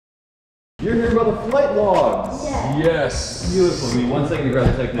You're here about the flight logs. Yes. Beautiful. Give me 1 second to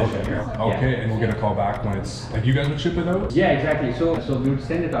grab the technician here. Okay, and we'll get a call back when it's like you guys would ship it out? Yeah, exactly. So we would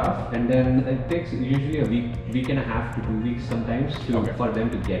send it off, and then it takes usually a week and a half to 2 weeks sometimes for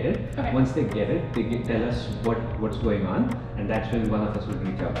them to get it. Okay. Once they get it, they tell us what's going on, and that's when one of us will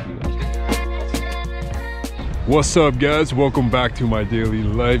reach out to you. What's up, guys? Welcome back to my daily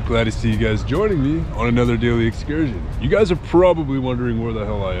life. Glad to see you guys joining me on another daily excursion. You guys are probably wondering where the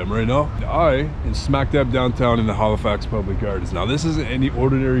hell I am right now. I am smack dab downtown in the Halifax Public Gardens. Now, this isn't any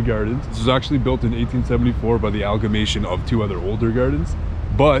ordinary gardens. This was actually built in 1874 by the amalgamation of 2 other older gardens,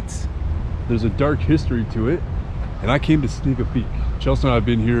 but there's a dark history to it, and I came to sneak a peek. Chelsea and I have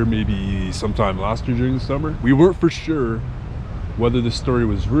been here maybe sometime last year during the summer. We weren't for sure whether this story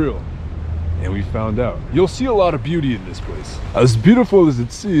was real, and we found out. You'll see a lot of beauty in this place. As beautiful as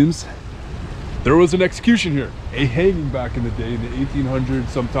it seems, there was an execution here, a hanging back in the day in the 1800s,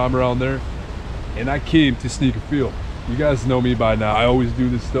 sometime around there, and I came to sneak a feel. You guys know me by now, I always do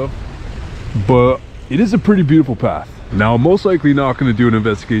this stuff, but it is a pretty beautiful path. Now, I'm most likely not going to do an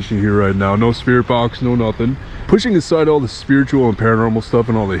investigation here right now. No spirit box, no nothing. Pushing aside all the spiritual and paranormal stuff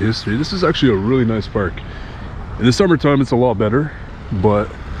and all the history, this is actually a really nice park. In the summertime, it's a lot better, but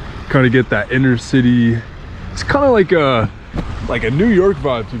kind of get that inner city. It's kind of like a New York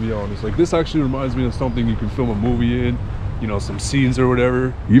vibe, to be honest. Like, this actually reminds me of something you can film a movie in, you know, some scenes or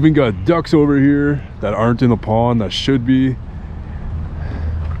whatever. You even got ducks over here that aren't in the pond that should be.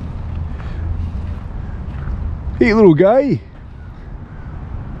 Hey, little guy,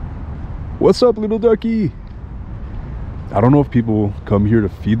 what's up, little ducky? I don't know if people come here to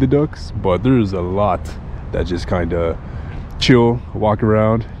feed the ducks, but there's a lot that just kind of chill, walk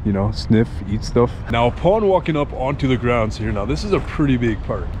around, you know, sniff, eat stuff. Now, upon walking up onto the grounds here, now this is a pretty big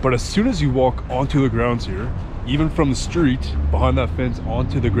park, but as soon as you walk onto the grounds here, even from the street behind that fence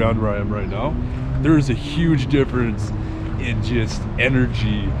onto the ground where I am right now, there is a huge difference in just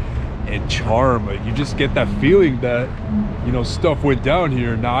energy and charm. Like, you just get that feeling that, you know, stuff went down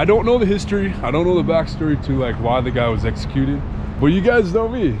here. Now, I don't know the history, I don't know the backstory to like why the guy was executed, but you guys know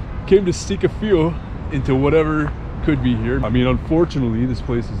me, came to seek a feel into whatever could be here. I mean, unfortunately, this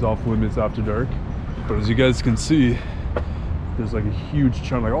place is off limits after dark, but as you guys can see, there's like a huge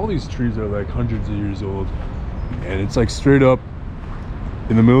chunk. Like, all these trees are like hundreds of years old, and it's like straight up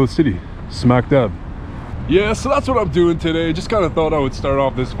in the middle of the city, smack dab. Yeah, so that's what I'm doing today. Just kind of thought I would start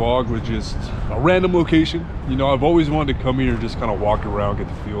off this vlog with just a random location. You know, I've always wanted to come here and just kind of walk around, get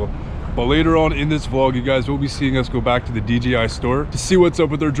the feel. But later on in this vlog, you guys will be seeing us go back to the DJI store to see what's up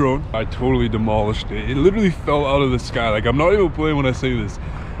with their drone. I totally demolished it. It literally fell out of the sky. Like, I'm not even playing when I say this.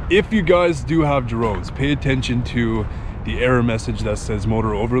 If you guys do have drones, pay attention to the error message that says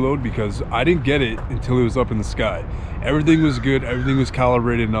motor overload, because I didn't get it until it was up in the sky. Everything was good, everything was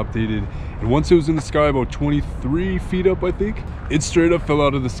calibrated and updated, and once it was in the sky about 23 feet up, I think, it straight up fell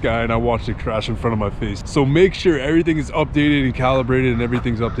out of the sky and I watched it crash in front of my face. So make sure everything is updated and calibrated and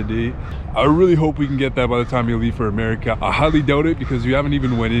everything's up to date. I really hope we can get that by the time you leave for America. I highly doubt it, because we haven't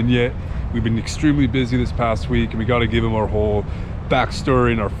even went in yet. We've been extremely busy this past week, and we got to give them our whole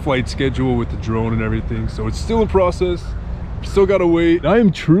backstory and our flight schedule with the drone and everything. So it's still in process, still gotta wait. I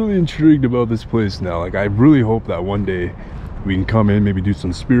am truly intrigued about this place now. Like, I really hope that one day we can come in, maybe do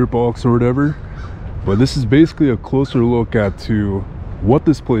some spirit box or whatever. But this is basically a closer look at to what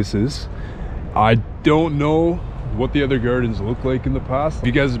this place is. I don't know what the other gardens look like in the past. If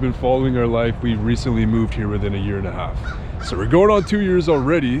you guys have been following our life, we recently moved here within a year and a half, so we're going on 2 years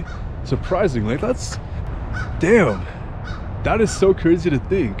already. Surprisingly, that's, damn, that is so crazy to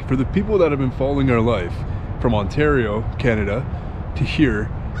think. For the people that have been following our life from Ontario, Canada, to here,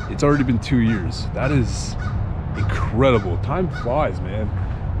 it's already been 2 years. That is incredible. Time flies, man.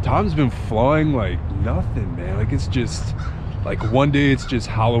 Time's been flying like nothing, man. Like, it's just like one day it's just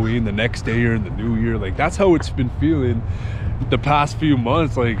Halloween, the next day you're in the new year. Like, that's how it's been feeling the past few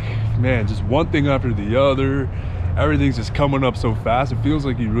months. Like, man, just one thing after the other. Everything's just coming up so fast. It feels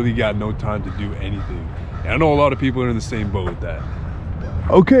like you really got no time to do anything. And I know a lot of people are in the same boat with that.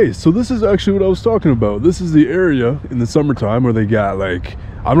 Okay, so this is actually what I was talking about. This is the area in the summertime where they got, like,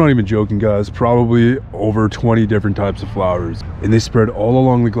 I'm not even joking, guys, probably over 20 different types of flowers. And they spread all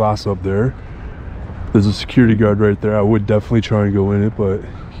along the glass up there. There's a security guard right there. I would definitely try and go in it, but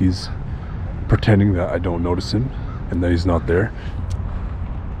he's pretending that I don't notice him and that he's not there.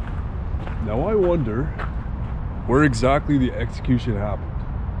 Now, I wonder where exactly the execution happened.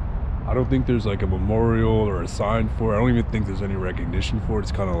 I don't think there's like a memorial or a sign for it. I don't even think there's any recognition for it.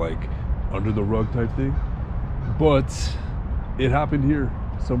 It's kind of like under the rug type thing. But it happened here,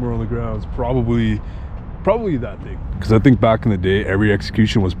 somewhere on the grounds, probably Probably that thing. Because I think back in the day, every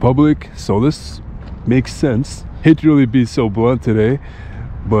execution was public. So this makes sense. Hate to really be so blunt today,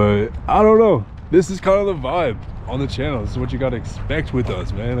 but I don't know. This is kind of the vibe on the channel. This is what you gotta expect with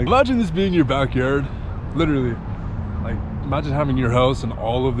us, man. Like, imagine this being your backyard, literally. Like, imagine having your house and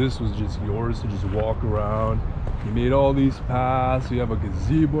all of this was just yours to just walk around. You made all these paths, you have a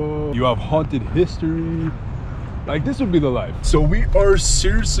gazebo, you have haunted history. Like, this would be the life. So we are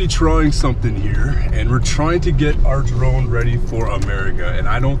seriously trying something here, and we're trying to get our drone ready for America. And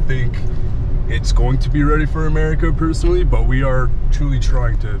I don't think it's going to be ready for America personally, but we are truly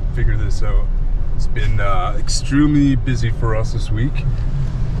trying to figure this out. It's been extremely busy for us this week.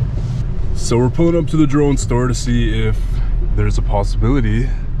 So we're pulling up to the drone store to see if there's a possibility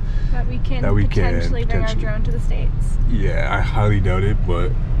that we can potentially bring our drone to the States. Yeah, I highly doubt it,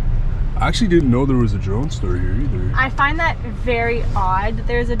 but I actually didn't know there was a drone store here either. I find that very odd that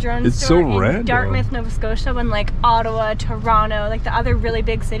there's a drone It's store so in random. Dartmouth, Nova Scotia, when like Ottawa, Toronto, like the other really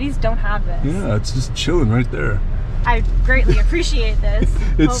big cities don't have this. Yeah, it's just chilling right there. I greatly appreciate this.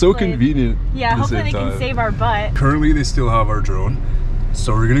 It's so convenient. Yeah, hopefully they can save our butt. Currently, they still have our drone.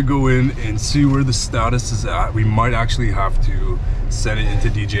 So we're gonna go in and see where the status is at. We might actually have to send it into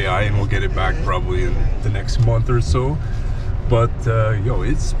DJI and we'll get it back probably in the next month or so. But yo,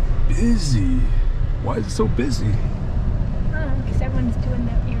 it's busy. Why is it so busy? Because everyone's doing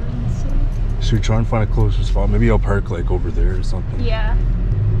their errands soon. Should we try and find a closer spot? Maybe I'll park like over there or something. Yeah.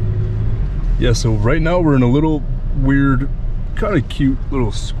 Yeah, so right now we're in a little weird, kind of cute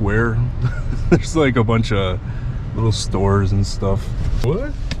little square. There's like a bunch of little stores and stuff.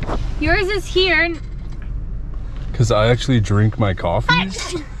 What? Yours is here. Because I actually drink my coffee.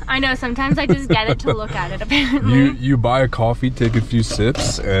 I know, sometimes I just get it to look at it, apparently. You buy a coffee, take a few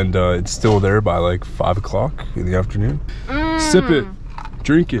sips, and it's still there by like 5 o'clock in the afternoon. Sip it,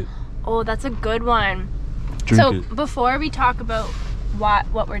 drink it. Oh, that's a good one. Drink it. Before we talk about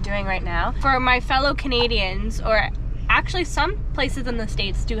what we're doing right now, for my fellow Canadians, or actually some places in the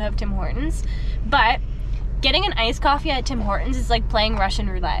States do have Tim Hortons, but getting an iced coffee at Tim Hortons is like playing Russian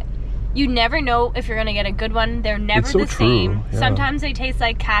roulette. You never know if you're gonna get a good one. They're never the same. Yeah. Sometimes they taste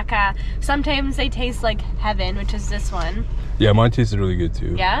like caca. Sometimes they taste like heaven, which is this one. Yeah, mine tasted really good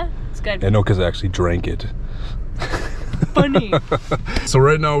too. Yeah? It's good. I know, because I actually drank it. Funny. So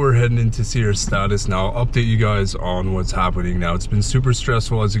right now we're heading in to see our status. Now I'll update you guys on what's happening now. It's been super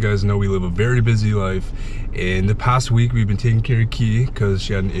stressful. As you guys know, we live a very busy life. In the past week, we've been taking care of Key because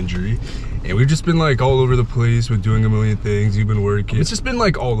she had an injury. And we've just been like all over the place with doing a million things. You've been working. It's just been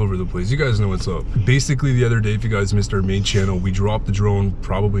like all over the place. You guys know what's up. Basically, the other day, if you guys missed our main channel, we dropped the drone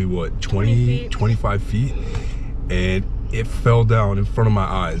probably, what, 25 feet? And it fell down in front of my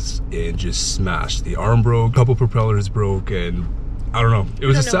eyes and just smashed. The arm broke, a couple propellers broke, and I don't know. It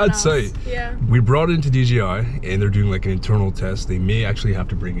was a sad sight. Yeah. We brought it into DJI and they're doing like an internal test. They may actually have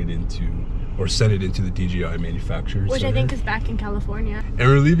to bring it into, or send it into the DJI manufacturer Which center. I think is back in California. And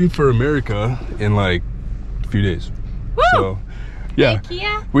we're leaving for America in like a few days. Woo! So yeah, Hey,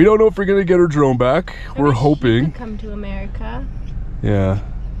 Kia. we don't know if we're gonna get our drone back. I We're wish you hoping. could come to America. Yeah,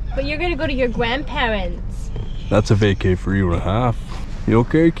 But you're gonna go to your grandparents. that's a vacay for you and a half. You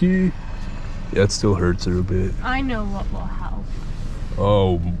okay, Key? Yeah, it still hurts a little bit. I know what will help.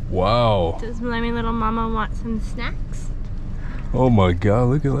 Oh, wow. Does my little mama want some snacks? Oh my God,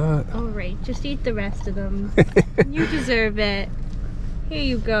 look at that. All right, just eat the rest of them. You deserve it. Here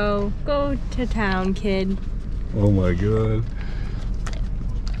you go. Go to town, kid. Oh my God.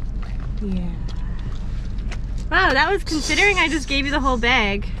 Yeah. Wow, that was considering I just gave you the whole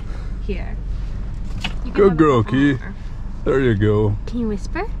bag. Here. You can Good have a girl, couple Key. more. There you go. Can you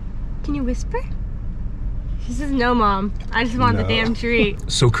whisper? Can you whisper? She says, no, Mom. I just want the No. damn treat.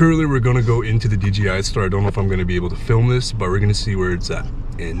 So currently we're gonna go into the DJI store. I don't know if I'm gonna be able to film this, but we're gonna see where it's at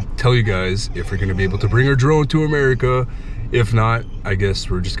and tell you guys if we're gonna be able to bring our drone to America. If not, I guess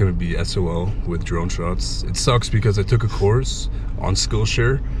we're just gonna be SOL with drone shots. It sucks because I took a course on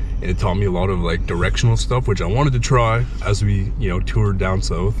Skillshare and it taught me a lot of like directional stuff, which I wanted to try as we, you know, toured down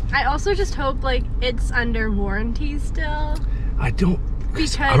south. I also just hope like it's under warranty still. I don't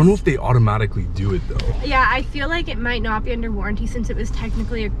Because know if they automatically do it though. yeah, I feel like it might not be under warranty since it was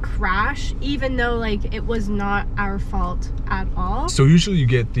technically a crash, even though like it was not our fault at all. So usually you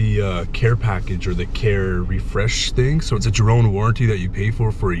get the care package or the care refresh thing. So it's a drone warranty that you pay for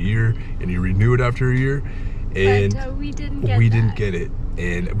a year and you renew it after a year. And But we didn't get it,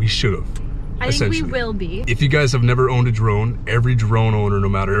 and we should have. I think we will be. If you guys have never owned a drone, every drone owner, no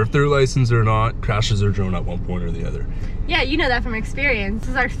matter if they're licensed or not, crashes their drone at one point or the other. Yeah, you know that from experience. This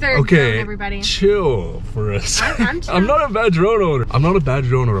is our third Okay, drone, everybody. chill for us. I'm chill. I'm not a bad drone owner. I'm not a bad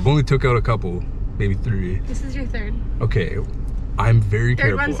drone owner. I've only took out a couple. maybe 3. This is your third. Okay, I'm very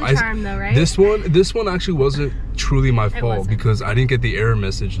Third careful. one's the charm though, right? This one actually wasn't truly my fault because I didn't get the error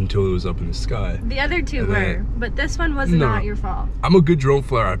message until it was up in the sky. The other two were, but this one was not your fault. I'm a good drone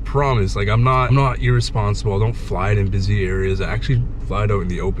flyer, I promise. Like I'm not irresponsible. I don't fly it in busy areas. I actually fly it out in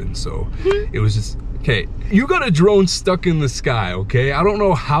the open. So it was just, okay, you got a drone stuck in the sky, okay? I don't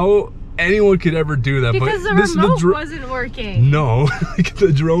know how anyone could ever do that, because but the remote wasn't working. No, like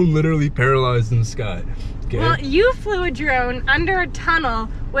the drone literally paralyzed in the sky. Okay. Well, you flew a drone under a tunnel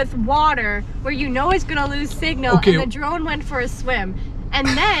with water where you know it's gonna lose signal, and the drone went for a swim. And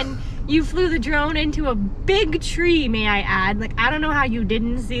then you flew the drone into a big tree, may I add. Like, I don't know how you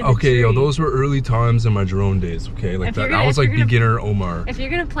didn't see the tree. Okay, yo, those were early times in my drone days, okay? Like that was like beginner Omar. If you're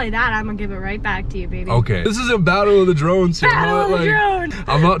gonna play that, I'm gonna give it right back to you, baby. Okay. This is a battle of the drones here. Battle of the drone!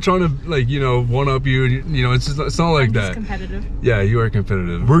 I'm not trying to, like, you know, one up you, you know, it's not like that. Just competitive. Yeah, you are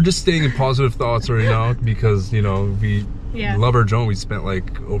competitive. We're just staying in positive thoughts right now because, you know, we love our drone. We spent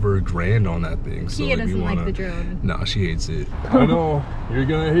like over $1,000 on that thing. So Kia doesn't like the drone. Nah, she hates it. I know, you're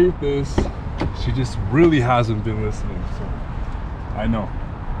gonna hate this. She just really hasn't been listening, so I know.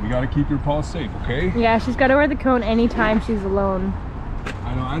 We gotta keep your paws safe, okay? Yeah, she's gotta wear the cone anytime she's alone.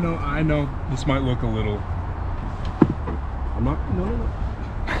 I know. This might look a little... I'm not... No.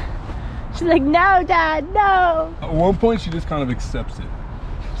 She's like, no, Dad, no! At one point, she just kind of accepts it.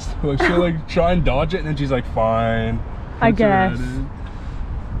 So like, she'll like try and dodge it, and then she's like, fine. I guess.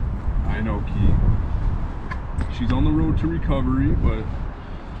 I know, Key. She's on the road to recovery, but...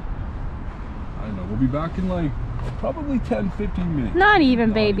 I don't know, we'll be back in like probably 10-15 minutes. Not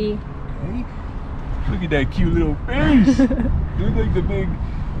even, baby. Okay. Look at that cute little face. You look like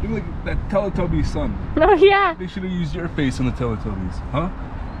you look like that Teletubby son. Oh yeah. They should have used your face on the Teletubbies, huh?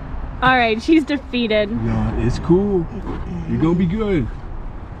 Alright, she's defeated. Yeah, it's cool. You're gonna be good.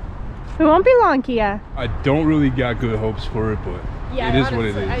 It won't be long, Kia. I don't really got good hopes for it, but it is what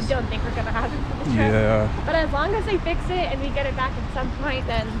it is. I don't think we're gonna have it. Yeah. But as long as they fix it and we get it back at some point,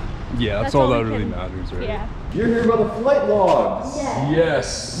 then yeah, that's all that really matters, right? Yeah. You're here about the flight logs.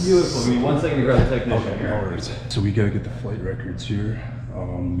 Yes. Beautiful. Give me 1 second to grab the technician here. Alright. So we gotta get the flight records here.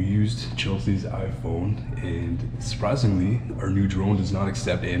 We used Chelsea's iPhone, and surprisingly, our new drone does not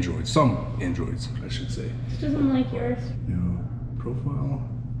accept Android. Some Androids, I should say. It doesn't like yours. No. Profile.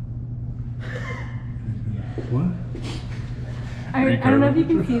 What? I don't know if you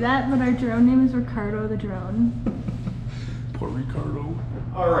can see that, but our drone name is Ricardo the drone. Poor Ricardo.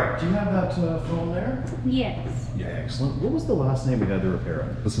 All right. Do you have that phone there? Yes. Yeah. Excellent. What was the last name we had to repair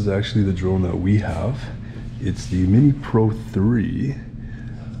it? This is actually the drone that we have. It's the Mini Pro 3.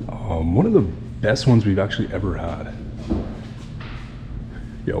 One of the best ones we've actually ever had.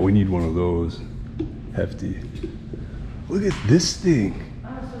 Yeah, we need one of those. Hefty. Look at this thing.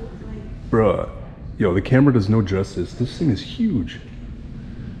 Bruh. Yo, the camera does no justice. This thing is huge.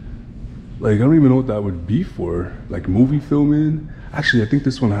 Like, I don't even know what that would be for. Like movie filming. Actually, I think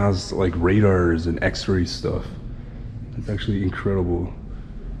this one has like radars and x-ray stuff. It's actually incredible.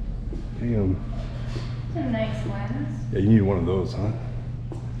 Damn. It's a nice lens. Yeah, you need one of those, huh?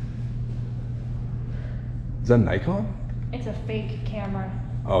 Is that Nikon? It's a fake camera.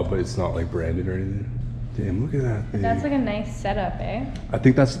 Oh, but it's not like branded or anything? Damn, look at that thing. That's like a nice setup, eh? I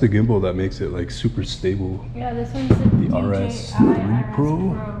think that's the gimbal that makes it like super stable. Yeah, this one's the RS3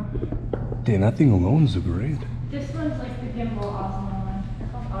 Pro. Damn, that thing alone is a great. This one's like the gimbal Osmo one.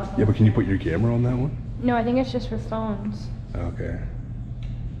 Osmo. Yeah, but can you put your camera on that one? No, I think it's just for phones. Okay.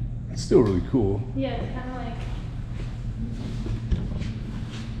 It's still really cool. Yeah, it's kind of like...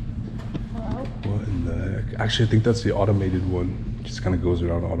 Hello? What in the heck? Actually, I think that's the automated one. It just kind of goes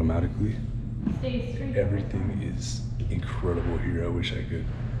around automatically. Stay straight. Everything is incredible here. I wish I could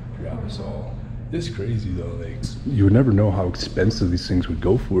grab us all. It's crazy though, like you would never know how expensive these things would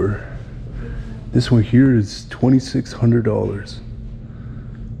go for. This one here is $2,600.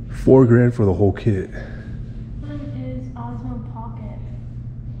 $4,000 for the whole kit. This one is Osmo Pocket.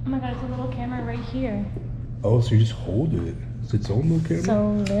 Oh my god, it's a little camera right here. Oh, so you just hold it. It's its own little camera?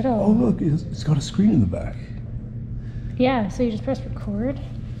 So little. Oh look, it's got a screen in the back. Yeah, so you just press record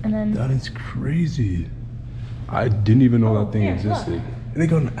and then... That is crazy. I didn't even know that thing existed. Look. And they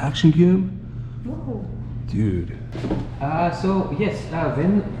got an action cam? Whoa. Dude. So yes,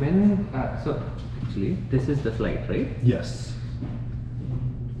 so actually this is the flight, right? Yes.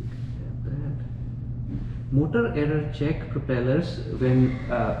 Motor error check propellers when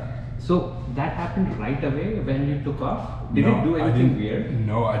so that happened right away when you took off. Did it do anything weird?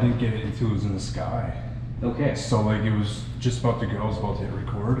 No, I didn't get it until it was in the sky. Okay. So like it was just about to go, I was about to hit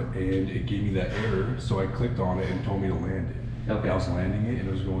record, and it gave me that error. So I clicked on it and told me to land it. Okay. I was landing it and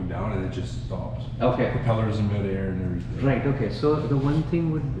it was going down and it just stopped. Okay. Propellers in midair and everything. Right. Okay. So the one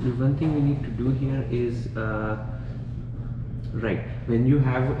thing we need to do here is right. When you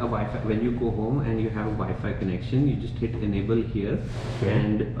have a Wi-Fi, when you go home and you have a Wi-Fi connection, you just hit enable here,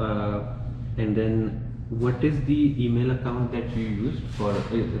 Okay. And then what is the email account that you used for?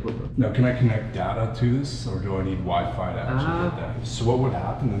 Now, can I connect data to this, or do I need Wi-Fi to actually get that? So what would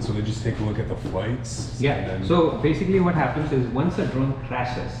happen then? So they just take a look at the flights? Yeah. And then... So basically, what happens is once a drone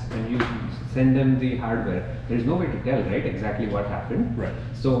crashes and you send them the hardware, there is no way to tell, right, exactly what happened. Right.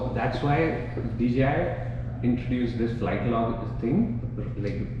 So that's why DJI introduced this flight log thing,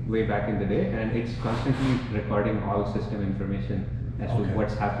 like way back in the day, and it's constantly recording all system information as to Okay.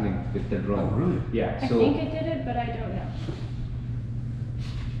 what's happening with the drone. Oh, really? Yeah. I So think it did it, but I don't know.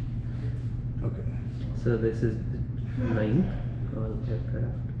 Okay. so this is 9 all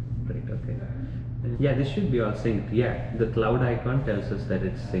aircraft. Right. Okay. And yeah, this should be all synced. Yeah, the cloud icon tells us that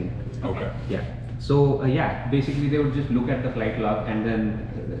it's synced. Okay. Yeah. So yeah, basically they would just look at the flight log and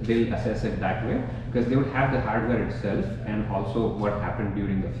then they'll assess it that way, because they would have the hardware itself and also what happened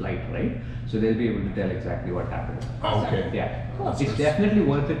during the flight, right? So they'll be able to tell exactly what happened. Okay. Yeah. Cool. It's definitely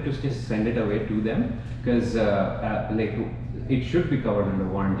worth it to just send it away to them, because like it should be covered under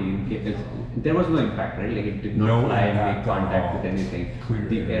warranty. In case there was no impact, right? Like it did not No fly and impact make contact at all. with anything. Clear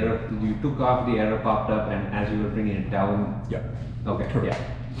The air. error, you took off, the error popped up, and as you were bringing it down. Yeah. Okay. Correct.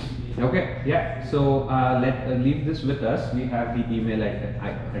 Yeah. Okay, yeah, so leave this with us. We have the email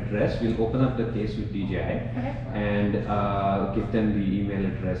address. We'll open up the case with DJI and give them the email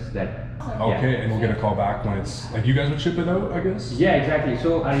address that. Okay, and we'll get a call back when it's like you guys would ship it out, I guess. Yeah, exactly.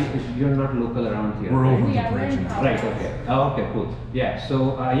 So you're not local around here, We're right? over the Yeah, we're bridge in now. Right, okay. Oh, okay, cool. Yeah,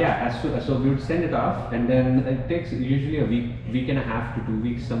 so so we would send it off, and then it takes usually a week and a half to 2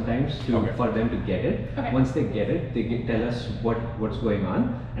 weeks sometimes Okay. for them to get it. Okay. Once they get it, they tell us what's going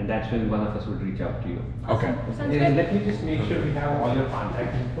on, and that's when one of us would reach out to you. Okay. Sounds good. Let me just make sure we have all your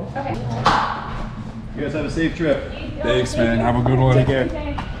contact info. Okay. You guys have a safe trip. Thanks, man. Have a good one. Take care.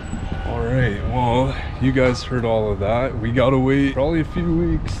 Okay. All right. Well, you guys heard all of that. We gotta wait probably a few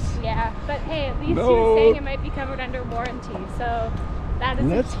weeks. Yeah, but hey, at least he No. was saying it might be covered under warranty, so that is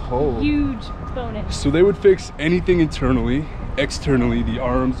Let's a hope. huge bonus. So they would fix anything internally, externally, the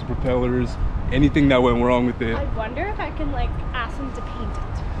arms, the propellers, anything that went wrong with it. I wonder if I can like ask him to paint it.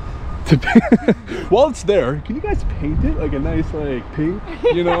 While it's there, can you guys paint it like a nice like pink?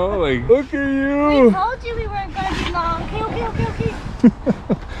 You know, like look at We you. told you we weren't going to be long. Okay.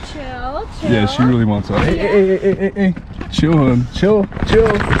 Chill. Yeah, she really wants to. Hey. Chill, hon. Chill.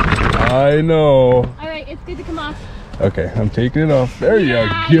 I know. All right, it's good to come off. Okay, I'm taking it off. There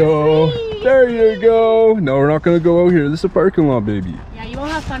Yeah, you go. you're free. There you go. No, we're not gonna go out here. This is a parking lot, baby. Yeah, you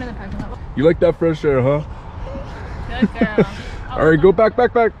won't have fun in the parking lot. You like that fresh air, huh? Good girl. All right, go back,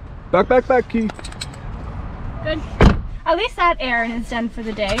 Key. Good. At least that errand is done for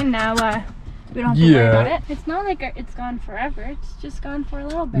the day, and now we don't have to worry about it. It's not like it's gone forever. It's just gone for a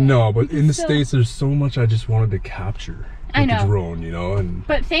little bit. No, but We in the can still- States, there's so much I just wanted to capture. I with know. the drone, you know, and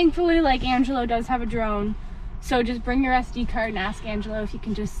But thankfully, like Angelo does have a drone, so just bring your SD card and ask Angelo if you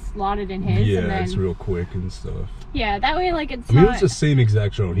can just slot it in his. yeah, and then, it's real quick and stuff. Yeah, that way, like it's I mean, not. it's the same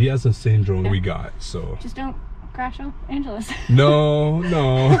exact drone. He has the same drone we got, so. Just don't crash on Angelo's. No.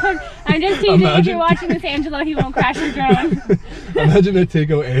 I'm just teasing. If Imagine- you're watching this, Angelo, he won't crash your drone. Imagine I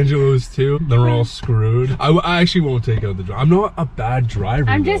take out Angelo's too. Then we're all screwed. I actually won't take out the drone. I'm not a bad driver.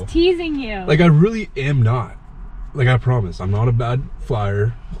 I'm though. just teasing you. Like I really am not. Like I promise, I'm not a bad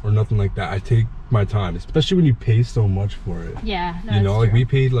flyer or nothing like that. I take my time, especially when you pay so much for it. yeah, no, You know, it's like true. we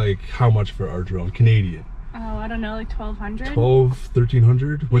paid like how much for our drone? Canadian. Oh, I don't know, like 1,200.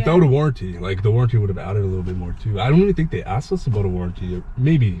 1300 without Yeah. a warranty. Like the warranty would have added a little bit more too. I don't even think they asked us about a warranty.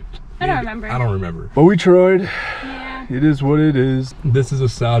 Maybe. I don't remember. I don't remember. But we tried. Yeah. It is what it is. This is a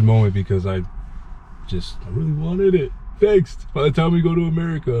sad moment because I really wanted it fixed by the time we go to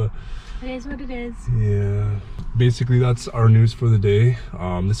America. It is what it is. Yeah, basically that's our news for the day.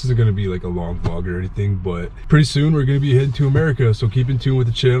 This isn't gonna be like a long vlog or anything, but pretty soon we're gonna be heading to America, so keep in tune with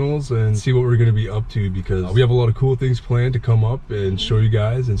the channels and see what we're gonna be up to, because we have a lot of cool things planned to come up and show you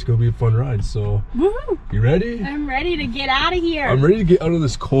guys, and it's gonna be a fun ride. So Woohoo! you ready? I'm ready to get out of here. I'm ready to get out of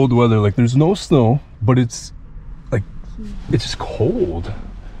this cold weather. Like there's no snow, but it's like it's just cold.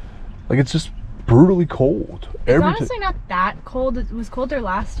 Like it's just brutally cold. It's honestly not that cold. It was colder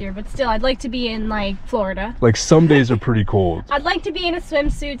last year, but still, I'd like to be in like Florida. Like some days are pretty cold. I'd like to be in a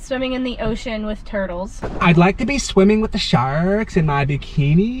swimsuit swimming in the ocean with turtles. I'd like to be swimming with the sharks in my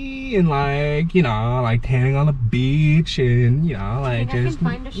bikini and like, you know, like tanning on the beach and, you know, Do you like think I can just,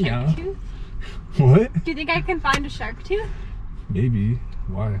 find a you shark know. tooth? What? Do you think I can find a shark tooth? Maybe.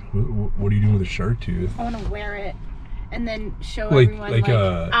 Why? What are you doing with a shark tooth? I want to wear it and then show Like- everyone like,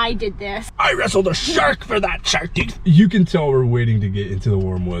 I did this. I wrestled a shark for that shark tooth. You can tell we're waiting to get into the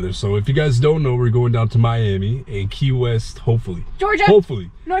warm weather. So if you guys don't know, we're going down to Miami and Key West, hopefully. Georgia.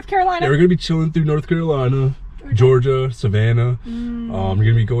 Hopefully. North Carolina. Yeah, we're gonna be chilling through North Carolina, Georgia, Savannah. We're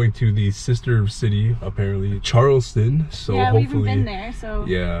gonna be going to the sister city, apparently, Charleston. So yeah, we hopefully, haven't been there, so.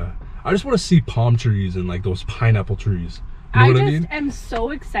 yeah. I just want to see palm trees and like those pineapple trees. You know I what just I mean? am so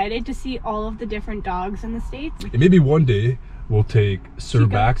excited to see all of the different dogs in the States. And maybe one day we'll take Sir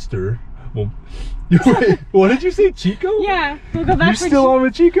Chico. Baxter. Well, wait, what did you say, Chico? Yeah, we'll go back You're for still on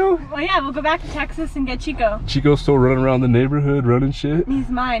with Chico? Well, yeah, we'll go back to Texas and get Chico. Chico's still running around the neighborhood, running shit. He's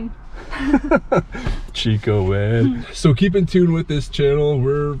mine. Chico, man. So keep in tune with this channel.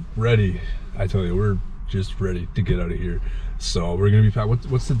 We're ready. I tell you, we're just ready to get out of here. So we're gonna be back.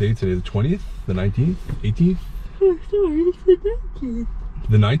 What's the date today? The 20th? The 19th? 18th? Oh, sorry, it's the 19th.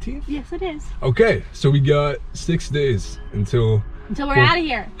 The 19th? Yes, it is. Okay, so we got 6 days until We're out of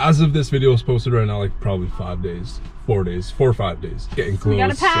here. As of this video is posted right now, like probably 5 days, 4 days, 4 or 5 days. Getting close. we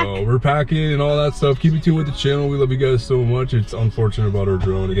gotta pack. So we're packing and all that stuff. Keep in tune with the channel. We love you guys so much. It's unfortunate about our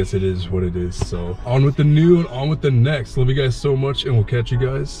drone. I guess it is what it is. So on with the new and on with the next. Love you guys so much, and we'll catch you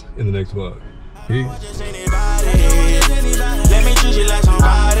guys in the next vlog. Peace.